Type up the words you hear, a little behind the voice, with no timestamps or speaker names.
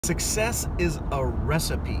Success is a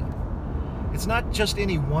recipe. It's not just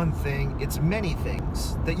any one thing, it's many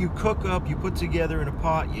things that you cook up, you put together in a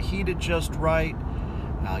pot, you heat it just right,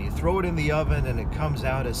 you throw it in the oven, and it comes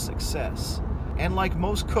out as success. And like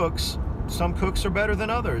most cooks, some cooks are better than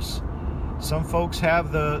others. Some folks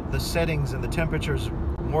have the settings and the temperatures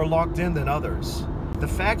more locked in than others. The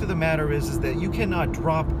fact of the matter is that you cannot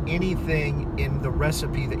drop anything in the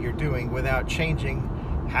recipe that you're doing without changing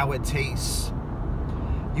how it tastes.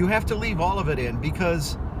 You have to leave all of it in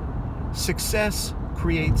because success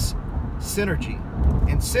creates synergy,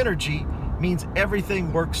 and synergy means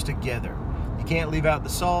everything works together. You can't leave out the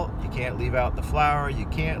salt, you can't leave out the flour, you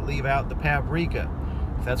can't leave out the paprika.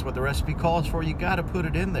 If that's what the recipe calls for, you got to put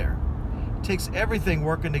it in there. It takes everything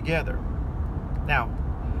working together. Now,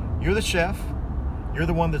 you're the chef, you're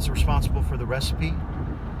the one that's responsible for the recipe.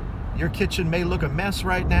 Your kitchen may look a mess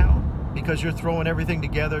right now because you're throwing everything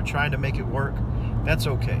together, trying to make it work. That's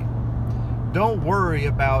okay. Don't worry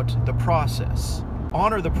about the process.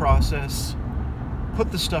 Honor the process,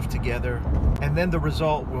 put the stuff together, and then the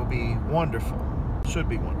result will be wonderful. Should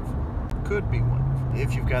be wonderful. Could be wonderful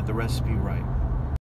if you've got the recipe right.